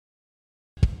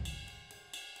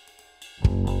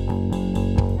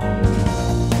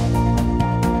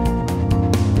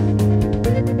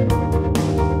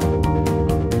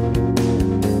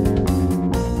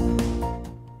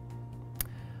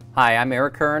Hi, I'm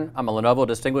Eric Kern. I'm a Lenovo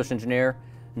Distinguished Engineer,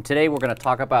 and today we're going to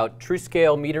talk about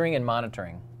TruScale metering and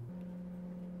monitoring.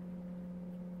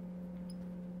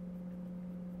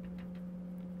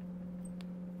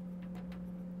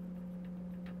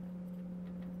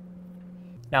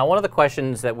 Now, one of the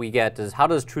questions that we get is how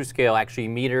does TruScale actually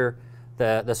meter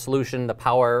the solution, the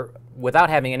power, without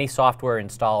having any software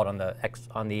installed on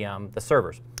the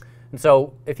servers? And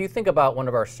so, if you think about one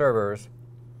of our servers,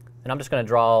 and I'm just going to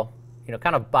draw,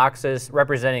 kind of boxes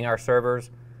representing our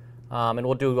servers, and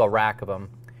we'll do a rack of them.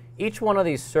 Each one of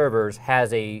these servers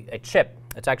has a chip.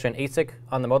 It's actually an ASIC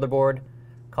on the motherboard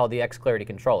called the xClarity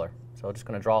controller. So I'm just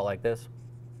going to draw it like this.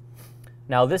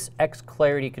 Now, this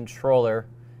xClarity controller,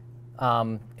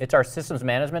 it's our systems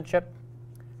management chip,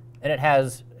 and it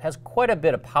has quite a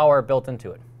bit of power built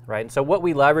into it, right? And so what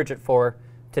we leverage it for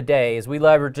today is we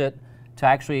leverage it to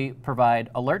actually provide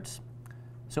alerts.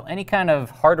 So any kind of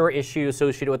hardware issue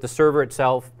associated with the server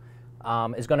itself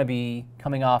is going to be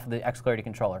coming off of the xClarity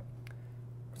controller.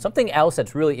 Something else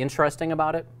that's really interesting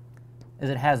about it is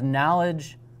it has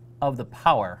knowledge of the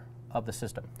power of the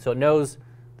system. So it knows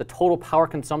the total power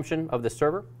consumption of the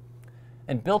server.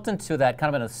 And built into that,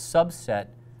 kind of in a subset,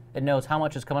 it knows how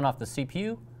much is coming off the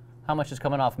CPU, how much is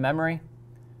coming off memory,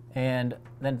 and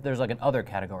then there's like an other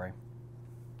category.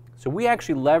 So we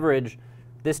actually leverage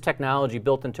this technology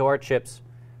built into our chips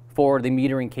for the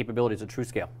metering capabilities of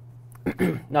TruScale.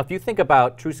 Now, if you think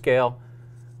about TruScale,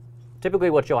 typically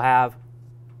what you'll have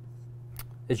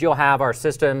is you'll have our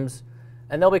systems,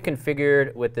 and they'll be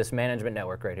configured with this management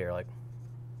network right here, like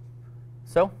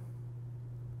so.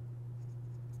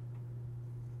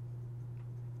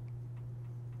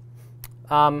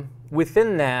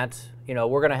 Within that, we're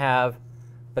going to have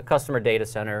the customer data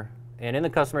center, and in the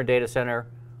customer data center,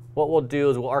 what we'll do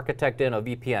is we'll architect in a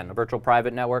VPN, a virtual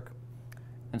private network.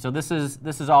 And so this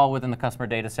is all within the customer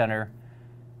data center.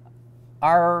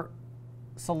 Our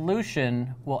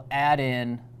solution will add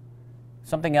in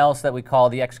something else that we call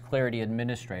the xClarity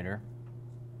administrator.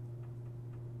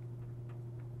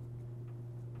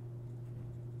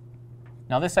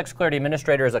 Now, this xClarity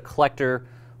administrator is a collector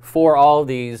for all of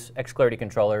these xClarity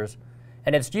controllers,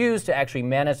 and it's used to actually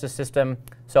manage the system.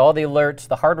 So all the alerts,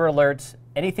 the hardware alerts,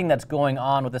 anything that's going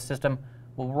on with the system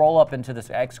will roll up into this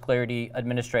xClarity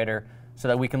administrator so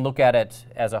that we can look at it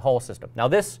as a whole system. Now,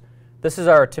 this is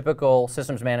our typical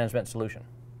systems management solution.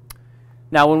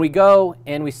 Now, when we go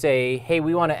and we say, hey,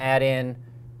 we want to add in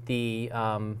the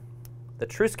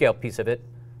TruScale piece of it,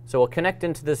 so we'll connect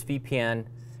into this VPN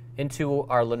into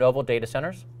our Lenovo data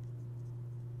centers.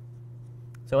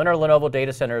 So in our Lenovo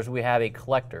data centers, we have a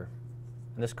collector.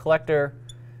 And this collector,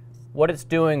 what it's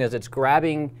doing is it's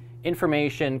grabbing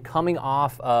information coming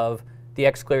off of the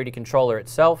xClarity controller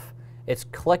itself. It's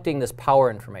collecting this power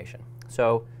information.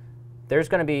 So there's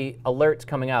going to be alerts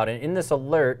coming out. And in this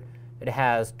alert, it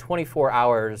has 24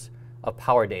 hours of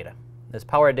power data. This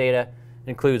power data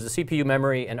includes the CPU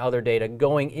memory and other data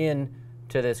going in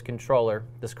to this controller,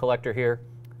 this collector here.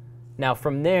 Now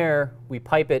from there, we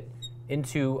pipe it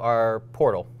into our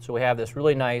portal. So we have this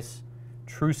really nice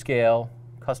TruScale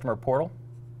customer portal.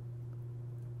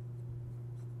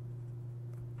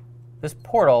 This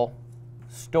portal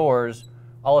stores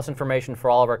all this information for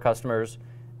all of our customers,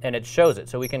 and it shows it.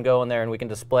 So we can go in there and we can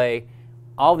display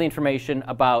all the information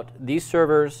about these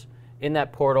servers in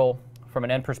that portal from an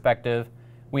end perspective.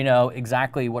 We know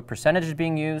exactly what percentage is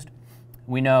being used.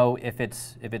 We know if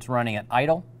it's running at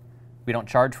idle. We don't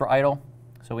charge for idle.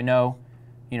 So we know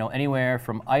anywhere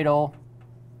from idle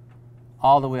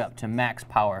all the way up to max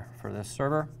power for this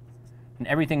server and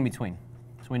everything in between.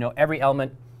 So we know every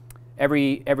element,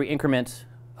 every increment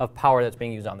of power that's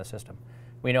being used on the system.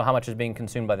 We know how much is being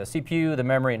consumed by the CPU, the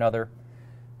memory, and other.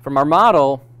 From our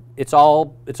model, it's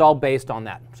all based on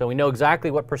that. So we know exactly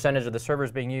what percentage of the server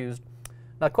is being used.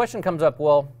 Now the question comes up,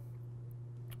 well,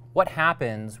 what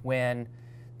happens when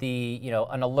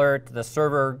an alert, the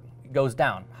server goes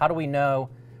down? How do we know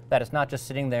that it's not just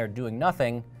sitting there doing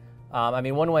nothing?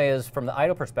 One way is from the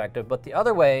idle perspective, but the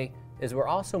other way is we're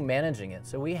also managing it.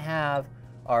 So we have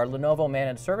our Lenovo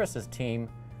Managed Services team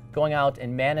going out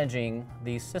and managing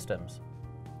these systems.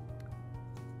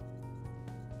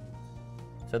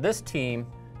 So this team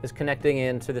is connecting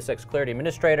into this xClarity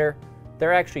administrator.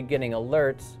 They're actually getting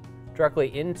alerts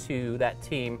directly into that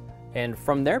team, and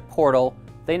from their portal,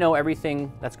 they know everything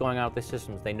that's going on with the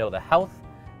systems. They know the health,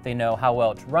 they know how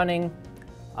well it's running.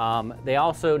 They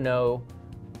also know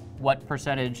what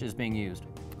percentage is being used.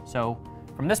 So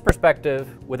from this perspective,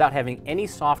 without having any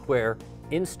software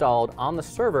installed on the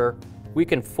server, we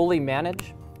can fully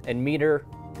manage and meter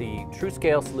the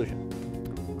TruScale solution.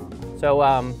 So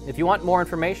if you want more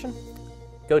information,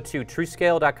 go to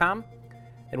TruScale.com,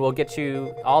 and we'll get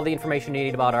you all the information you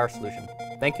need about our solution.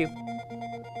 Thank you.